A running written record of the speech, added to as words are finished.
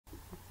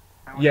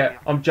Yeah,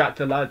 I'm Jack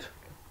the Lad.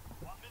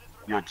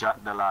 You're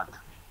Jack the Lad.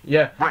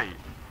 Yeah. Wait,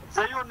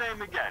 say your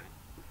name again.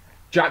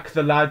 Jack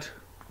the Lad.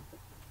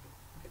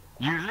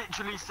 You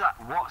literally said,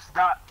 what's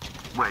that?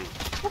 Wait.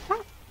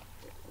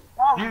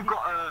 You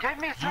got a Give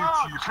me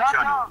YouTube shut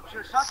channel. up,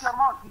 shut your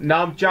mouth.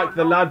 Now I'm Jack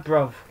the Lad,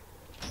 bruv.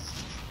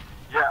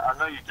 Yeah, I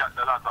know you're Jack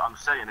the Lad, but I'm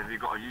saying, have you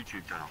got a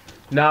YouTube channel?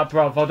 Nah,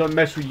 bruv, I don't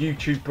mess with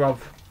YouTube, bruv.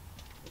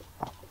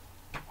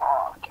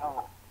 Oh,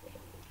 kill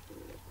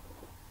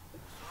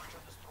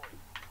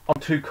I'm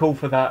too cool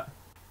for that.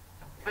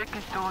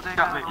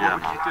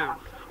 Yeah.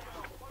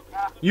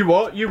 You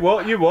what? You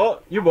what? You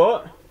what? You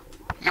what?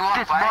 You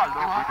want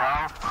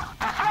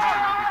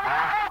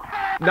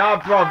Nah,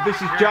 bruv,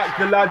 this is Jack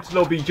the Lad's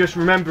lobby, just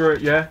remember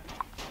it, yeah?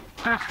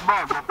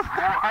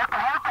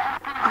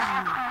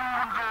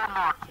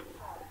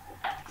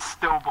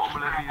 Still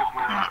bottom of the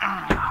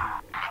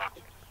leaderboard.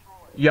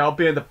 Yeah, I'll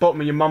be at the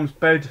bottom of your mum's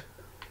bed.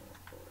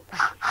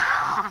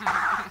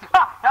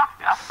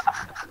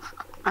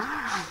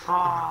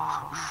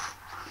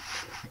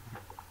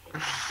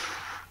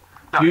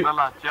 Jack You- the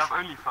Lad, do you have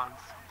OnlyFans?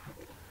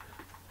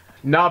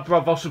 Nah,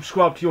 bruv, I'll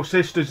subscribe to your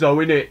sisters though,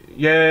 innit?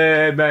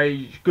 Yeah,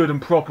 mate, good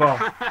and proper.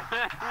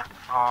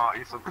 Oh,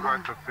 he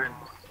subscribed to Finn.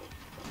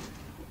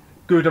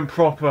 Good and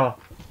proper.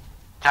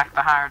 Jack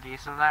the Hardy,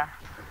 isn't there?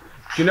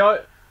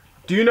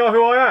 Do you know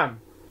who I am?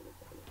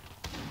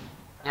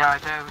 Yeah, I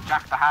do.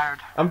 Jack the Hard.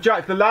 I'm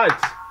Jack the Lad.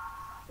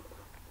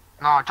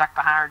 No, Jack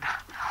the Hard.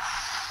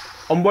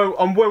 I'm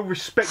well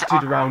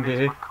respected around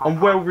here. I'm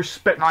well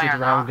respected No, you're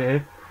around not.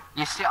 here.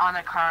 You sit on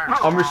a car.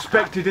 I'm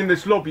respected in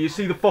this lobby. You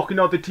see the fucking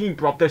other team,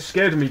 bruv? They're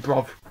scared of me,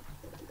 bruv.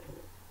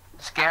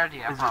 Scared of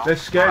you, bro. They're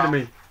scared of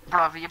me.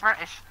 Bruv, you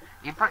British?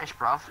 You British,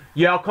 bruv?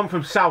 Yeah, I come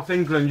from South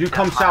England. You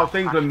come South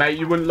England, mate.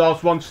 You wouldn't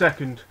last 1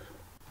 second.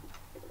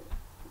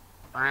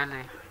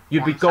 Really?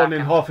 You'd be 1 gone in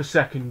second. half a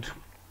second.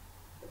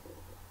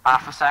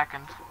 Half a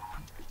second.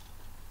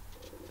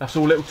 That's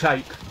all it'll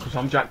take, because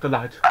I'm Jack the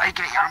Lad. I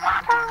get your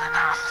man done in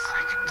half a second.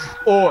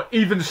 Or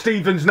even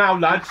Stevens now,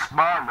 lads.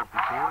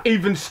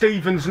 Even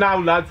Stevens now,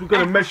 lads. We're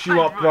gonna mess you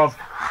up, bruv.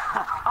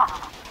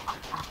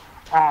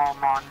 Oh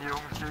man,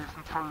 young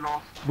season for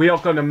lost. We are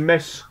gonna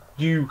mess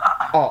you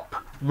up.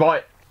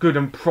 Right, good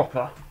and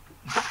proper.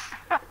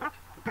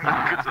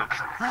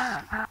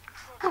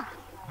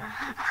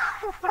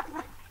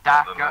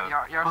 Jack,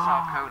 you're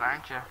so cool,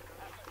 aren't you?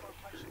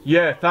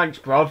 Yeah, thanks,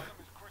 bruv.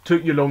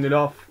 Took you long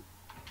enough.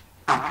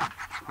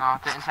 No,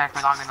 it didn't take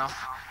me long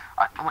enough.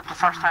 The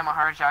first time I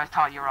heard you, I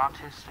thought you were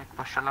autistic,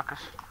 but sure, look at.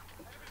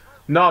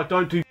 No, I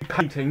don't do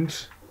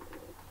paintings.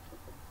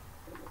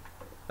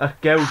 That's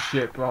girl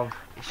shit, bruv.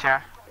 You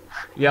sure?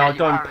 Yeah, I you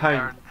don't are,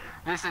 paint. Darren.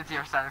 Listen to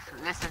yourself.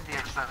 Listen to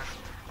yourself.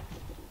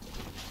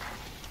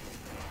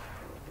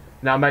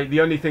 Now, mate,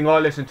 the only thing I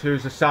listen to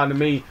is the sound of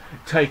me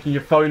taking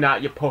your phone out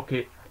of your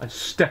pocket and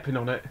stepping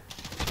on it.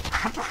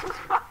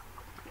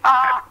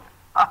 Oh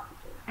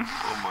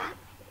my.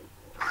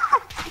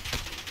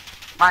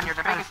 Man, you're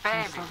the biggest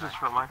baby.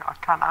 I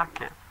can't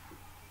hack it.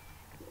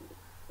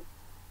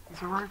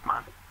 He's a road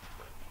man.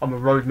 I'm a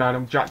roadman,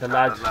 I'm Jack the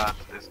Lad.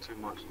 There's too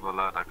much of a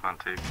lad, I can't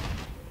take.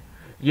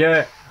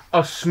 Yeah,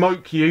 I'll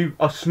smoke you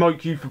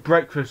for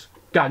breakfast,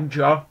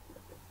 ganja.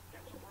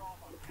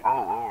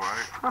 Oh,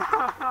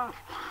 alright.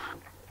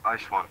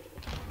 Nice one.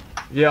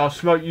 Yeah, I'll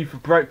smoke you for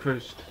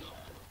breakfast.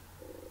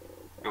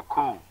 You're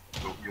cool.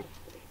 You're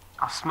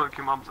I'll smoke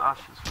your mum's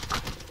ashes for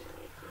breakfast.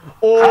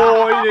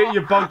 Oh, innit,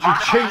 you bunch of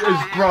cheaters,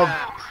 bruv.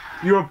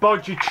 You're a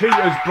bunch of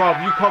cheaters,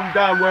 bruv. You come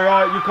down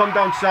you come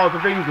down south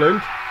of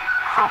England.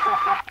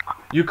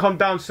 You come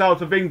down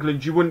south of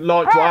England, you wouldn't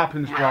like what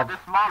happens, bruv. This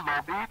my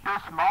lobby,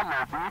 this my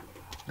lobby.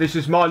 This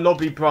is my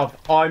lobby, bruv.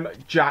 I'm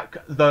Jack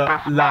the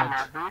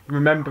Lad.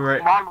 Remember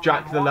it,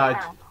 Jack the Lad.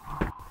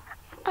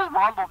 This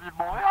my lobby,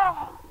 boy.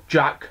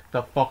 Jack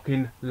the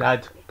fucking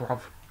Lad,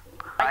 bruv.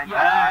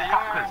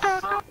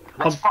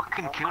 Let's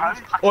fucking kill him.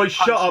 Oi,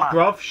 shut up,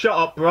 bruv. Shut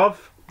up, bruv.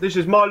 This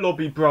is my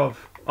lobby, bruv.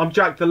 I'm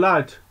Jack the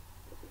Lad.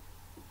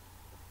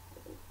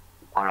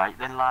 alright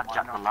then, lad,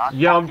 Jack the Lad.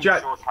 Yeah, I'm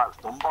Jack. Shows how it's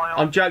done, boy.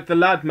 I'm Jack the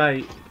Lad,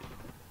 mate.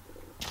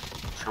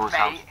 Shows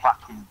how it's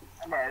fucking.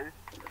 Hello,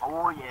 how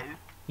are you?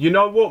 You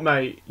know what,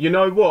 mate? You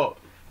know what?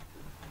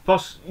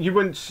 Boss, you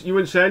wouldn't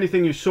say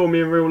anything. You saw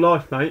me in real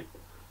life, mate.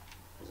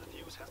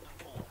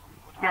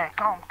 Yeah,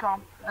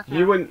 come.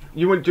 You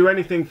wouldn't do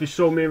anything if you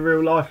saw me in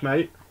real life,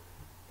 mate.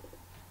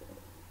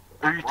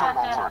 Who are you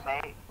talking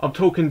to? I'm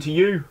talking to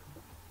you.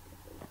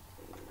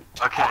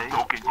 Okay. I'm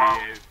talking to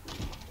you.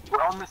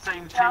 We're on the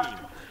same team.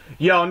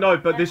 Yeah, I know,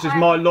 but this is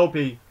my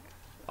lobby.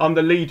 I'm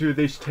the leader of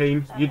this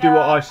team. You do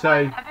what I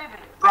say.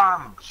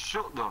 Bam!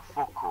 Shut the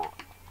fuck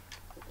up.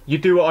 You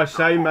do what I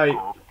say, mate.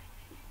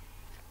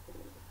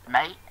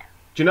 Mate.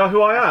 Do you know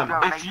who I am?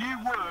 If you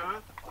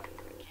were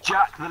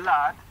Jack the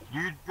Lad,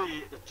 you'd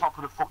be at the top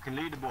of the fucking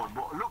leaderboard.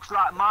 But it looks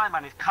like my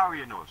man is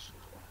carrying us.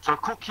 So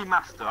Cookie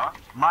Master,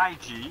 my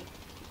G.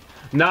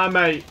 Nah,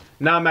 mate.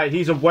 Nah, mate.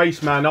 He's a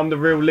waste man. I'm the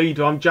real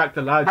leader. I'm Jack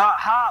the Lad. Now,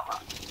 how?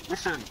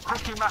 Listen,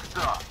 Cookie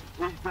Master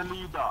is the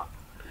leader.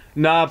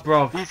 Nah,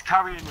 bruv. He's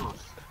carrying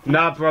us.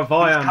 Nah, bruv.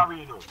 I He's am.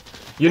 carrying us.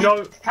 You know,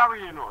 He's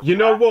carrying us. you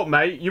know what,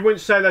 mate? You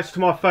wouldn't say this to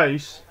my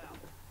face.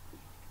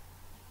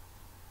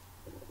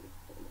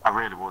 I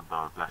really would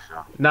though, bless you.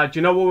 Now, do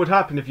you know what would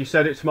happen if you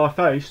said it to my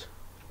face?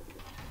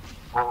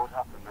 What would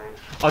happen, mate?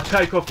 I'd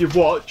take off your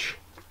watch.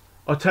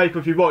 I'd take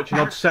off your watch and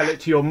I'd sell it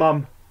to your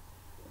mum.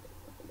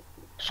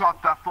 Shut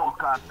the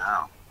fuck up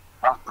now.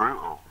 That's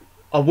brutal.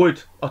 I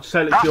would. I'd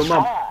sell it to your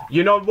mum.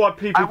 You know why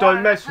people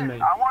don't mess with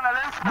me? I wanna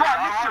listen.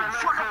 Right,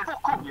 listen, shut the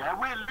fuck up, yeah?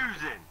 We're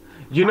losing.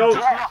 You know. We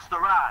just lost the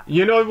round.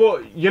 You know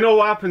what? You know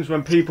what happens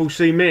when people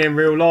see me in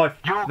real life?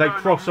 You're They going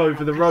cross on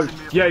over the pissing road.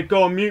 me off. Yeah,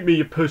 go on, mute me,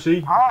 you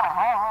pussy.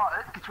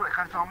 اسكت شوي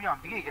خليني اسوي وياهم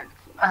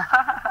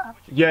دقيقة.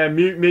 Yeah,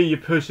 mute me, you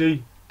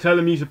pussy. Tell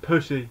him he's a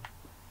pussy.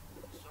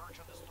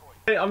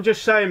 Hey, I'm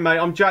just saying, mate.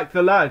 I'm Jack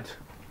the lad.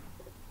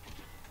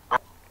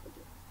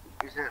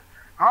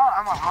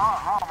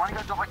 ماني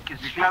قاعد اركز.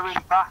 You're going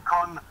back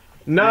on.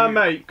 Nah,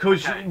 mate.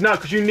 Cause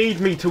you need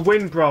me to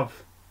win, bruv.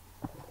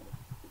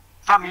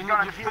 Fam,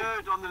 you're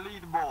third on the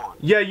leaderboard.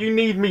 Yeah, you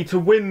need me to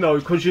win though,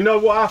 because you know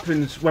what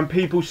happens when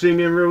people see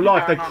me in real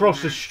life? They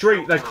cross the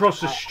street. They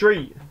cross the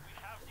street.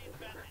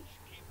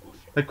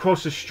 They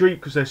cross the street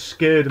because they're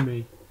scared of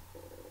me.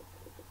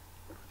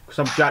 Because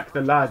I'm Jack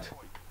the lad.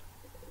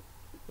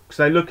 Because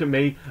they look at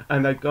me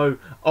and they go,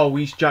 "Oh,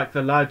 he's Jack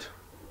the lad."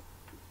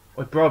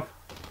 Oi, bruv.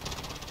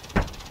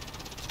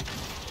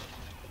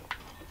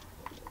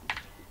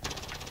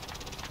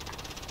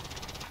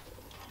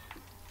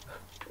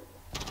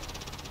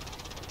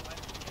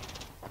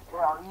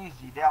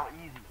 They are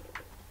easy.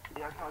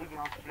 They are not even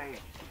on play.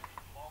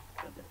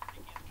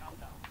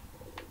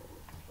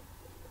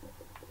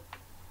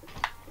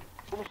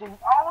 Finishing.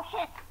 Oh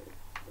shit!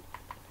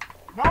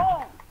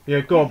 No!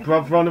 Yeah, go on,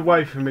 bruv. Run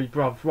away from me,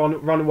 bruv.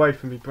 Run away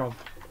from me, bruv.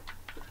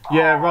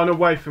 Yeah, run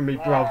away from me,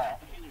 bruv.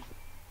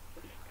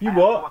 You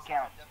what?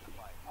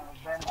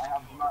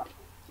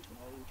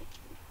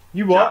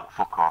 You what? Jack,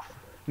 fuck off.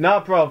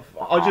 Nah, bruv.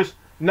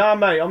 Nah,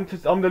 mate.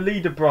 I'm the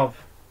leader, bruv.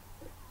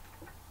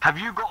 Have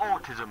you got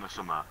autism or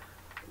something?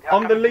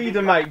 I'm the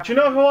leader, mate. Do you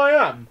know who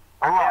I am?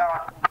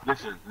 Alright.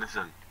 Listen.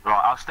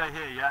 Right, I'll stay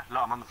here, yeah?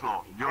 Look, I'm on the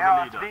floor. You're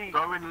the leader.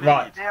 Go and lead.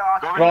 Right.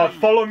 Go and Right, lead.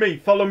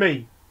 follow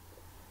me.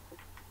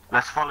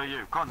 Let's follow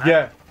you. Go on then.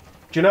 Yeah.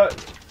 Do you know?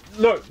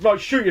 Look, right,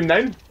 shoot him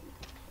then.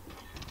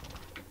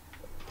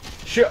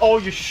 Shoot. Oh,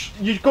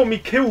 you got me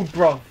killed,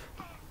 bruv.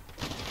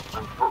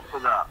 And fuck for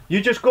that.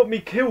 You just got me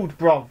killed,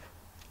 bruv.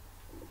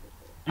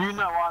 You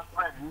know I'm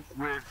friends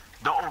with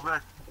the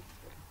other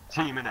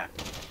team, innit?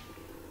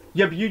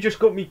 Yeah, but you just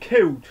got me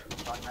killed.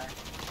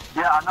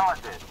 Yeah, I know I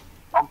did.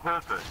 On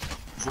purpose.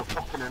 You're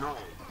fucking annoying.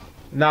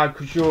 Nah,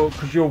 cause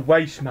you're a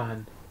waste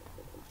man.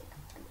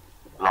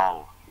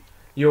 Lol.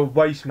 You're a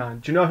waste man.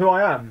 Do you know who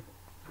I am?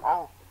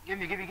 Oh, give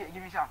me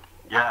some.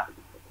 Yeah,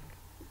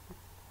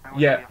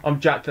 Yeah, I'm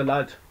Jack the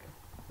lad.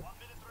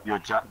 you're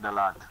Jack the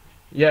lad.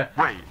 Yeah,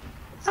 Wait,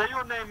 say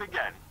your name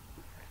again.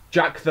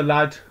 Jack the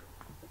lad.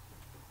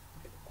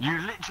 You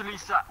literally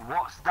said,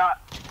 what's that?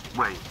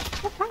 Wait,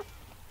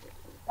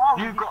 Oh,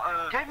 you got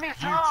a give me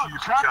some.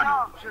 YouTube Shut channel.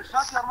 up.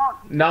 Shut your mouth.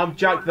 Now I'm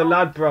Jack the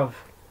lad, bruv.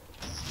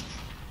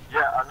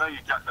 Yeah, I know you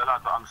Jack the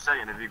lad, but I'm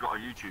saying, have you got a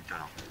YouTube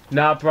channel?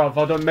 Nah, bruv.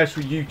 I don't mess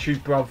with YouTube,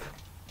 bruv.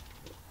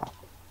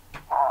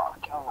 Oh,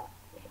 cow.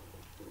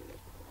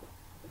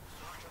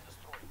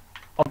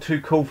 I'm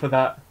too cool for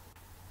that.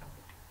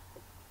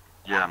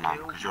 Yeah, man,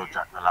 because you're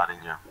Jack the lad,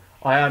 ain't you?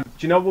 I am. Do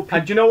you know what?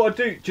 And do you know what I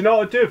do? Do you know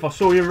what I'd do if I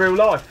saw you in real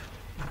life?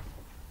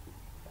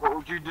 What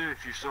would you do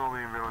if you saw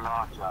me in real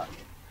life, Jack?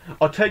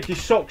 I'd take your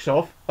socks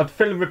off. I'd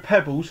fill them with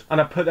pebbles,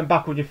 and I'd put them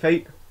back on your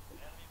feet.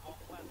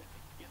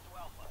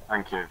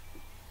 Thank you.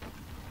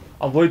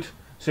 I would.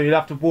 So you'd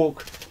have to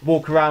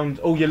walk around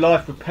all your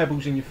life with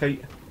pebbles in your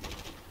feet.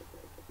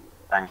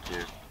 Thank you.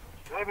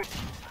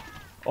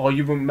 Oh,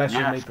 you wouldn't mess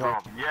with me, Yes, bro.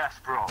 bro. Yes,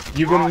 bro.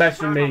 You wouldn't Right,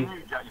 mess with turn me. on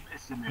you, Jack,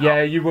 you're pissing me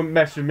Yeah, off. you wouldn't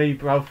mess with me,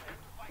 bruv.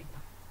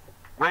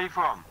 Where you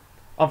from?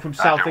 I'm from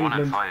South One and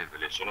England. five,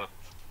 Village, shut up.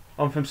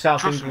 I'm from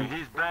South Trust me, England.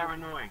 he's very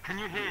annoying. Can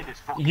you hear this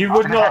fucking You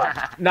would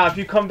not. Now, if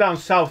you come down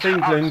South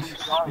England,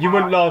 you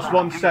wouldn't last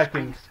 1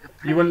 second.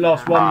 You wouldn't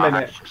last 1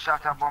 minute.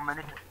 Shut up 1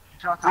 minute.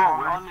 Shut up Bro, 1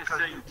 we're minute. on the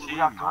same because team, we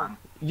have to- man.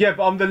 Yeah,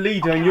 but I'm the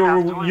leader, and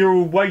you're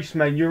all waste,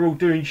 man. You're all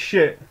doing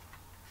shit.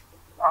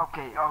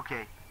 Okay.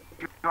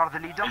 You are the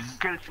leader.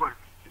 Kill 12.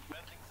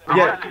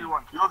 Yeah. Kill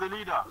one. You're the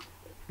leader.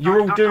 You're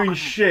all Don't doing talk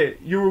to me. shit.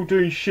 You're all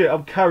doing shit.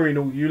 I'm carrying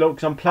all you lot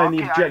because I'm playing the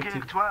Okay, I killed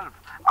objective. 12.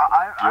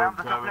 I am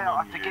the top You're player going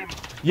of the on game.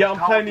 Yeah, I'm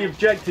playing the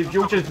objective.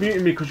 You're just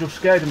muting me because you're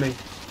scared of me.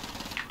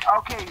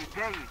 Okay,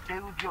 they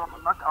will be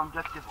not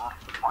objective or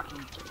fucking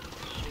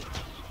shit.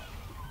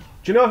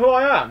 Do you know who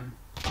I am?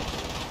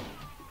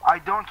 I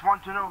don't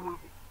want to know who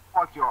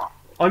what you are.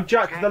 I'm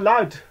Jack the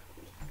lad.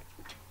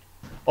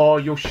 Oh,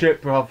 you're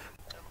shit, bruv.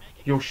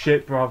 You're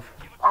shit, bruv.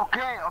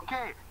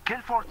 Okay.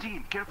 Kill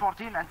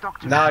 14 and talk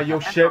to me. Nah,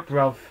 you're shit,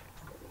 bruv.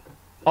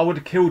 I would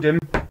have killed him.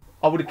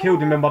 I would have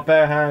killed him with my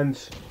bare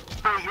hands.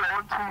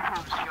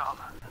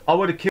 I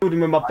would have killed him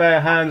with my bare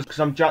hands because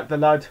I'm Jack the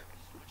lad.